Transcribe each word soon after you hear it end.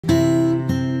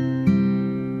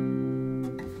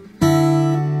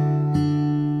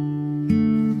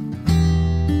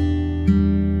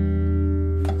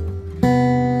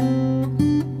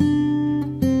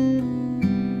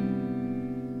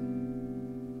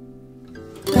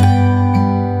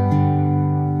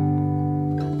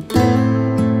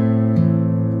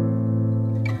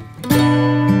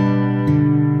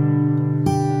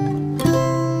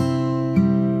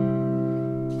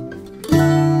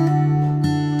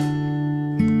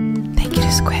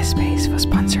Squarespace for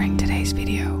sponsoring today's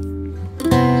video.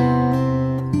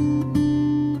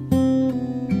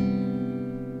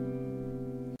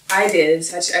 I did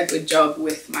such a good job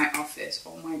with my office.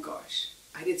 Oh my gosh.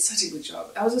 I did such a good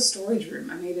job. That was a storage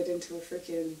room. I made it into a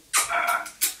freaking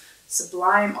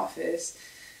sublime office.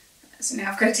 So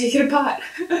now I've got to take it apart.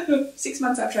 6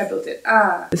 months after I built it.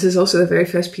 This is also the very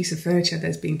first piece of furniture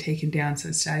that's being taken down, so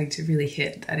it's starting to really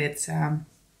hit that it's time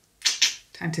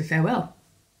to farewell.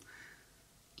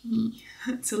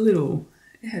 It's a little,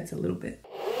 it hurts a little bit.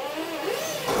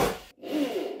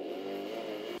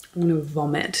 I'm gonna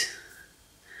vomit.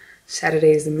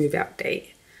 Saturday is the move out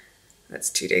date.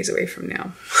 That's 2 days away from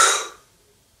now.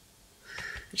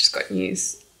 I just got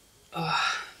news.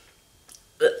 Oh,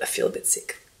 I feel a bit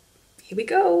sick. Here we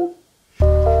go.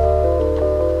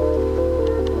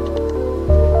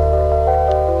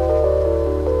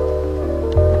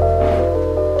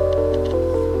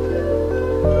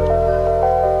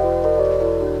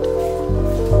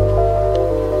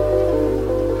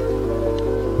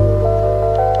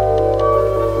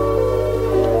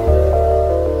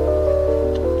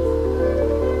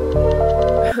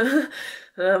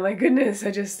 Oh my goodness,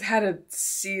 I just had a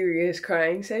serious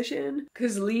crying session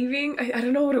because leaving, I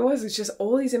don't know what it was. It's just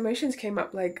all these emotions came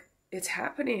up, like it's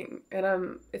happening,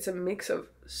 and it's a mix of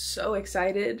so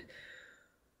excited.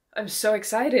 I'm so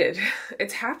excited.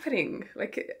 It's happening.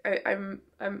 Like I'm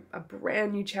a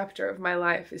brand new chapter of my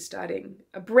life is starting.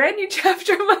 A brand new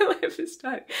chapter of my life is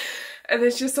starting. And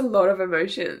there's just a lot of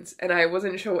emotions and I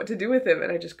wasn't sure what to do with them,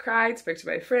 and I just cried, spoke to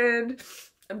my friend.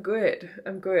 I'm good.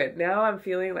 I'm good. Now I'm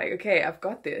feeling like, okay, I've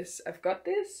got this. I've got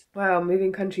this. Wow,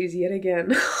 moving countries yet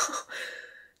again.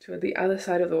 To the other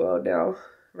side of the world now.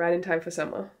 Right in time for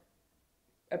summer.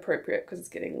 Appropriate because it's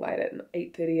getting light at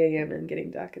 8:30 a.m. and getting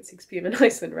dark at 6 p.m. in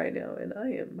Iceland right now. And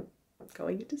I am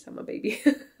going into summer, baby.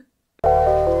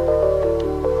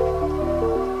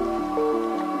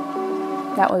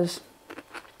 That was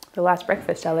the last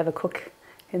breakfast I'll ever cook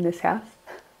in this house.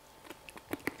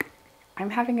 I'm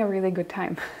having a really good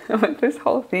time with this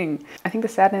whole thing. I think the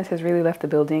sadness has really left the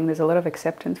building. There's a lot of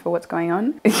acceptance for what's going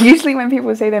on. Usually when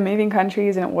people say they're moving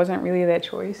countries and it wasn't really their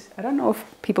choice, I don't know if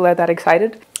people are that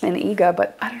excited and eager,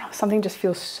 but I don't know, something just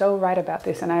feels so right about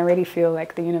this, and I already feel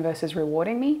like the universe is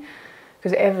rewarding me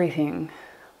because everything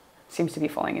seems to be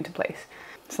falling into place.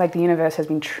 It's like the universe has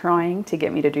been trying to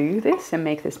get me to do this and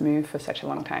make this move for such a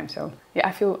long time. So yeah,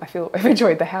 I feel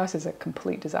overjoyed. The house is a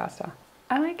complete disaster.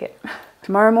 I like it.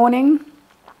 Tomorrow morning,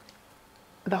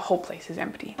 the whole place is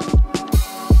empty.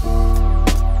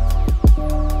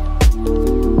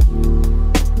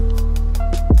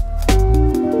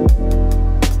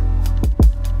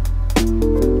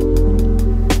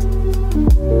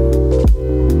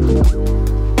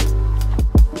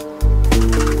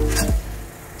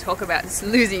 Talk about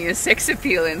losing your sex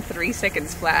appeal in 3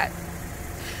 seconds flat.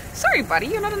 Sorry, buddy,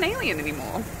 you're not an alien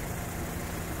anymore.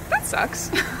 That sucks.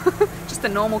 Just a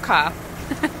normal car.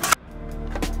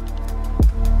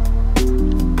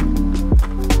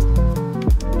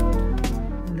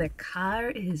 The car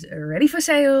is ready for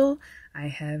sale. I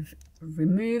have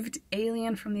removed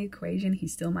Alien from the equation.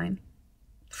 He's still mine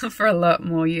for a lot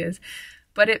more years.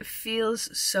 But it feels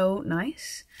so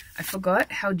nice. I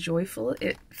forgot how joyful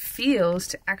it feels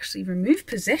to actually remove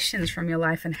possessions from your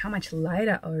life and how much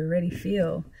lighter I already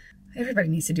feel. Everybody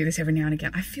needs to do this every now and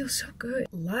again. I feel so good.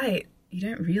 Light. You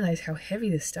don't realize how heavy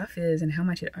this stuff is and how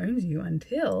much it owns you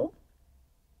until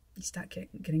you start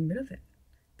getting rid of it.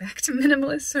 Back to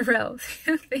minimalist Sorelle.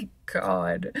 Thank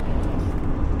God.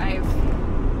 I've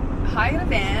hired a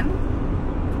van.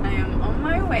 I am on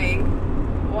my way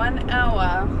 1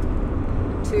 hour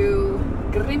to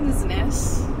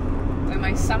Grimsnes, where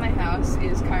my summer house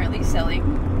is currently selling.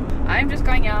 I'm just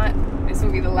going out. This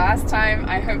will be the last time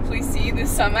I hopefully see this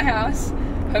summer house.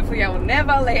 Hopefully I will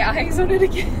never lay eyes on it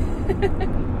again.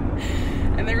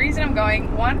 And the reason I'm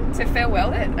going, one, to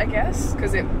farewell it, I guess,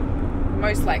 because it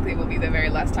most likely will be the very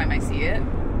last time I see it.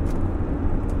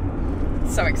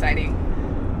 So exciting.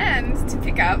 And to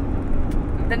pick up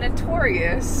the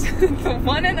notorious, the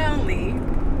one and only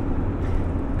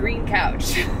green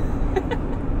couch.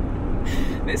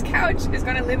 This couch is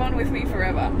going to live on with me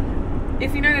forever.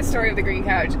 If you know the story of the green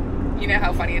couch, you know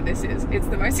how funny this is. It's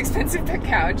the most expensive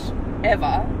couch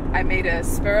ever. I made a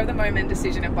spur of the moment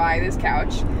decision to buy this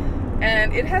couch,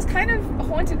 and it has kind of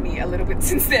haunted me a little bit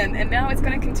since then, and now it's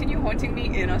going to continue haunting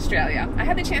me in Australia. I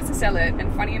had the chance to sell it,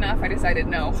 and funny enough, I decided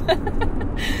no.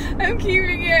 I'm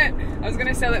keeping it. I was going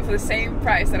to sell it for the same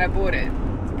price that I bought it,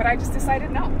 but I just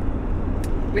decided no.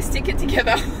 We're sticking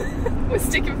together. We're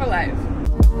sticking for life.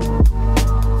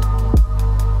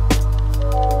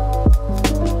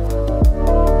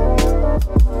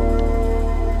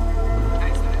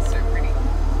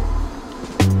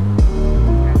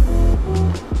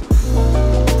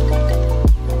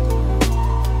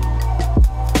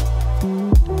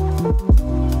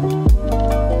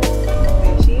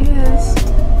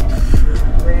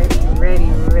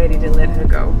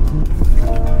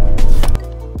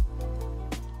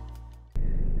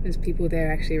 people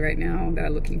there actually right now that are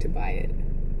looking to buy it.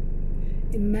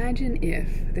 Imagine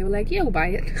if they were like, yeah, we'll buy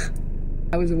it.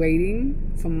 I was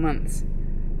waiting for months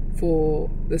for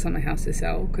the summer house to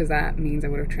sell, because that means I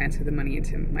would have transferred the money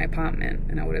into my apartment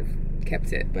and I would have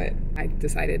kept it. But I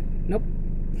decided, nope.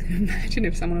 Imagine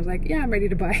if someone was like, yeah, I'm ready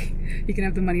to buy. You can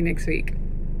have the money next week.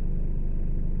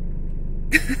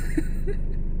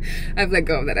 I've let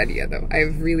go of that idea though.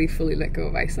 I've really fully let go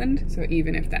of Iceland. So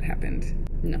even if that happened,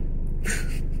 no.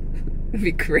 It'd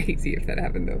be crazy if that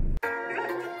happened though.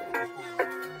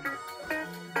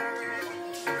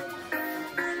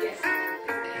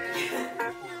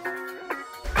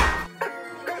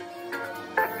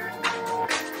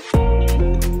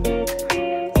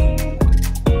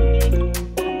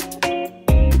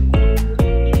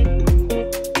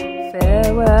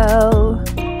 Farewell.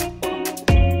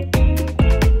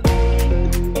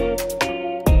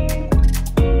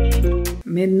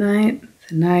 Midnight,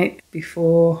 the night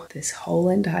before this whole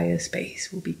entire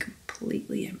space will be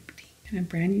completely empty and a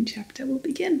brand new chapter will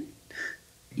begin.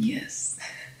 Yes,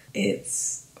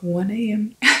 it's 1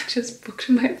 a.m. I just booked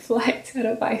my flight out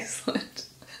of Iceland.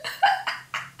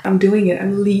 I'm doing it,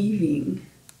 I'm leaving.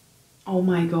 Oh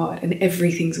my god, and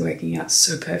everything's working out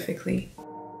so perfectly.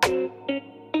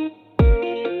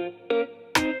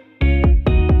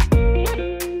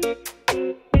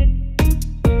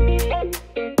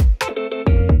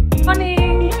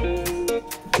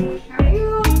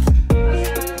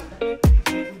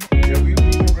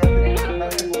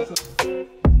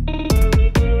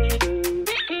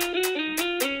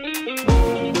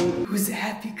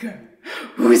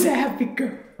 Who's a happy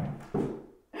girl?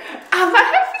 I'm a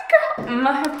happy girl. I'm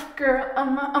a happy girl.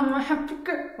 I'm a happy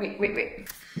girl. Wait.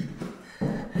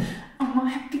 I'm a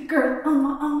happy girl. I'm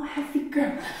a happy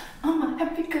girl. I'm a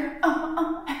happy girl. I'm a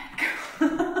happy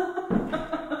girl.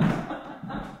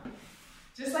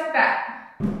 Just like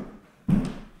that.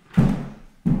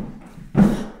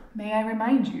 May I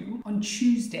remind you, on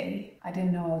Tuesday, I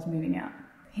didn't know I was moving out.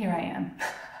 Here I am.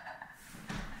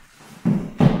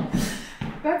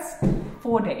 That's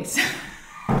 4 days.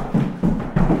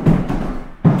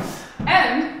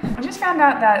 And I just found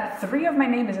out that 3 of my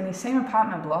neighbors in the same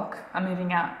apartment block are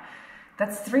moving out.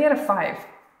 That's 3 out of 5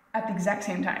 at the exact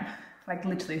same time. Like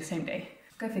literally the same day.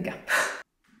 Go figure.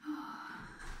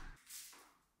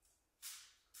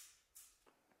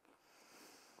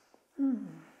 I'm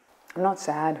not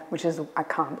sad, which is, I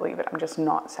can't believe it. I'm just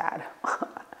not sad.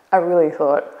 I really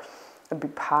thought it'd be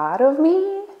part of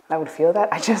me I would feel that.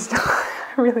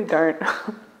 I really don't.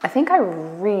 I think I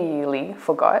really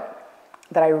forgot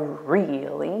that I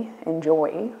really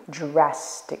enjoy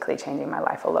drastically changing my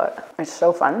life a lot. It's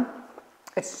so fun.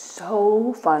 It's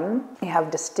so fun. You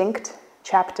have distinct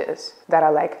chapters that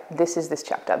are like, this is this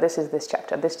chapter, this is this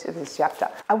chapter, this is this chapter.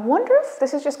 I wonder if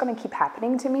this is just going to keep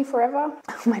happening to me forever.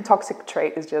 My toxic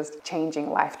trait is just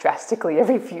changing life drastically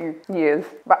every few years.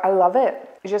 But I love it.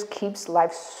 It just keeps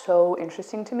life so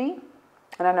interesting to me.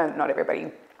 And I know not everybody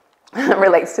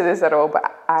relates to this at all,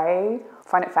 but I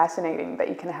find it fascinating that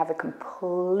you can have a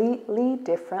completely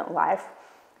different life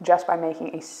just by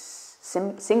making a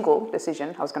single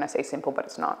decision. I was going to say simple, but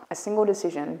it's not. A single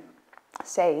decision,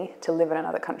 say, to live in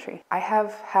another country. I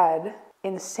have had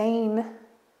insane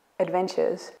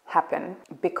adventures happen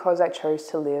because I chose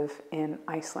to live in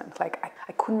Iceland. Like,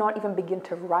 I could not even begin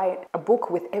to write a book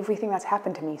with everything that's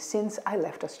happened to me since I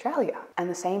left Australia. And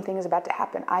the same thing is about to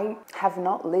happen. I have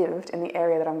not lived in the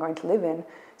area that I'm going to live in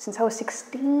since I was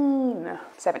 16,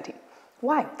 17.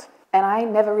 Wild. And I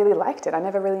never really liked it. I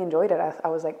never really enjoyed it. I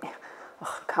was like,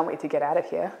 oh, can't wait to get out of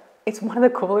here. It's one of the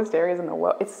coolest areas in the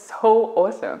world. It's so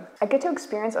awesome. I get to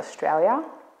experience Australia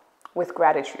with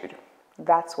gratitude.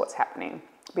 That's what's happening.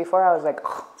 Before I was like,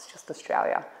 oh, it's just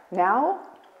Australia. Now,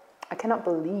 I cannot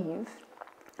believe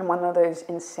I'm one of those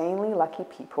insanely lucky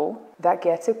people that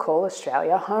get to call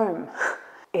Australia home.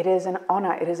 It is an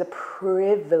honor, it is a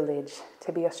privilege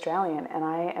to be Australian, and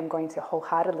I am going to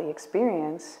wholeheartedly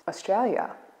experience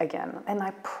Australia again. And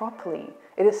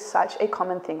it is such a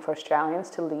common thing for Australians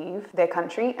to leave their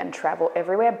country and travel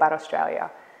everywhere but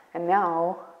Australia. And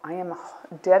now I am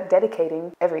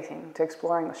dedicating everything to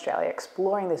exploring Australia,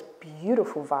 exploring this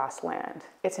beautiful, vast land.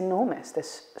 It's enormous.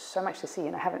 There's so much to see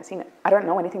and I haven't seen it. I don't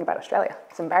know anything about Australia.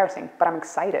 It's embarrassing, but I'm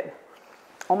excited.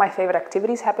 All my favorite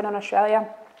activities happen in Australia.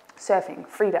 Surfing,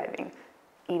 freediving,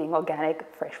 eating organic,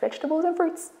 fresh vegetables and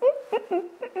fruits.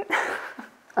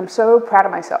 I'm so proud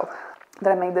of myself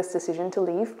that I made this decision to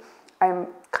leave. I'm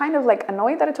kind of like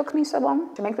annoyed that it took me so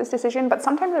long to make this decision, but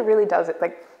sometimes it really does.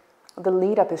 The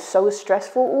lead up is so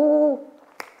stressful. Ooh,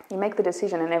 you make the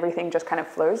decision and everything just kind of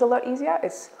flows a lot easier.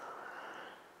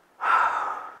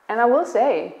 And I will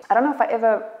say, I don't know if I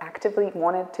ever actively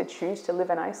wanted to choose to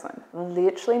live in Iceland.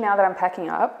 Literally, now that I'm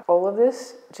packing up, all of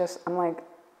this, I'm like,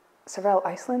 Sorelle,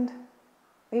 Iceland?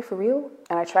 Are you for real?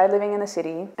 And I tried living in the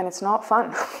city, and it's not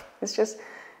fun. It's just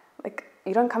like,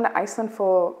 you don't come to Iceland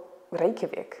for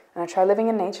Reykjavik. And I tried living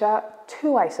in nature,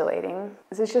 too isolating.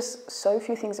 There's just so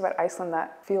few things about Iceland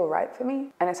that feel right for me.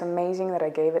 And it's amazing that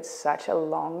I gave it such a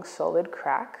long, solid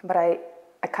crack. But I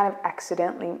kind of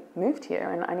accidentally moved here,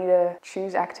 and I need to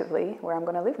choose actively where I'm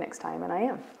gonna live next time, and I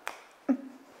am.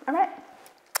 All right.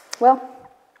 Well,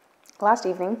 last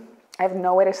evening, I have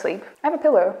nowhere to sleep. I have a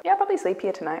pillow. Yeah, I'll probably sleep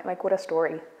here tonight. Like, what a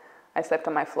story. I slept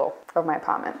on my floor of my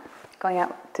apartment. Going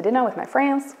out to dinner with my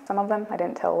friends, some of them. I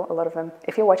didn't tell a lot of them.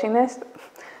 If you're watching this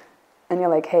and you're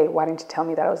like, hey, why didn't you tell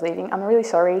me that I was leaving? I'm really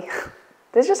sorry.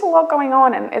 There's just a lot going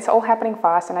on, and it's all happening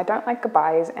fast, and I don't like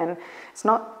goodbyes, and it's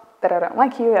not that I don't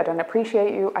like you, I don't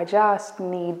appreciate you, I just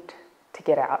need to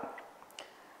get out.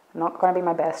 I'm not gonna be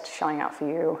my best showing out for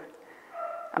you.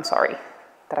 I'm sorry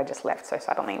that I just left so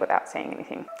suddenly without saying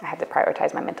anything. I had to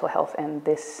prioritize my mental health, and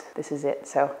this is it.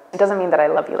 So it doesn't mean that I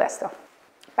love you less though.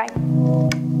 Bye.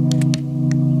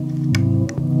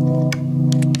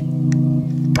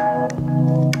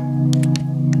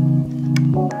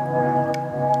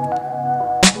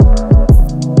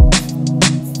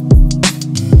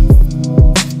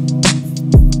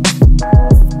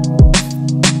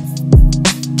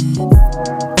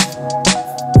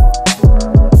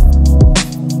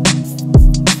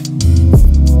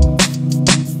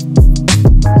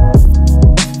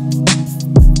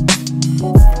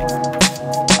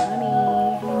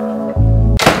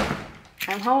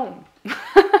 Home.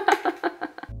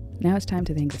 Now it's time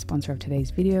to thank the sponsor of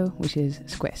today's video, which is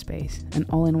Squarespace, an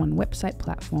all-in-one website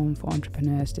platform for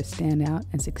entrepreneurs to stand out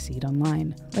and succeed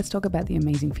online. Let's talk about the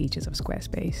amazing features of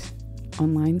Squarespace.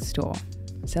 Online store.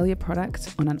 Sell your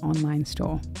products on an online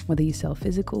store. Whether you sell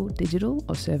physical, digital,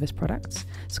 or service products,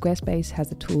 Squarespace has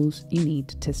the tools you need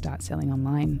to start selling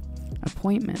online.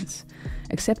 Appointments.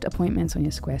 Accept appointments on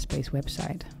your Squarespace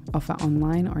website. Offer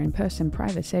online or in-person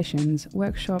private sessions,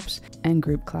 workshops, and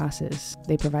group classes.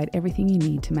 They provide everything you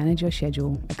need to manage your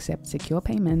schedule, accept secure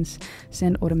payments,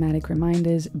 send automatic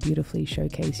reminders, beautifully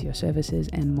showcase your services,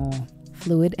 and more.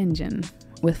 Fluid Engine.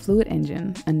 With Fluid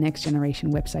Engine, a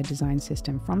next-generation website design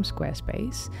system from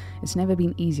Squarespace, it's never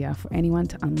been easier for anyone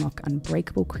to unlock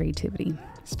unbreakable creativity.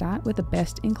 Start with the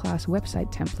best-in-class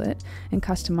website template and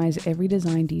customize every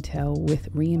design detail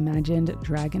with reimagined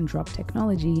drag-and-drop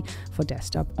technology for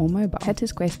desktop or mobile. Head to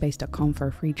squarespace.com for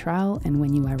a free trial, and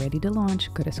when you are ready to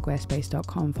launch, go to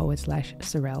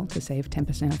squarespace.com/Sorelle to save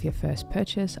 10% off your first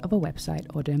purchase of a website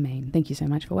or domain. Thank you so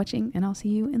much for watching, and I'll see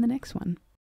you in the next one.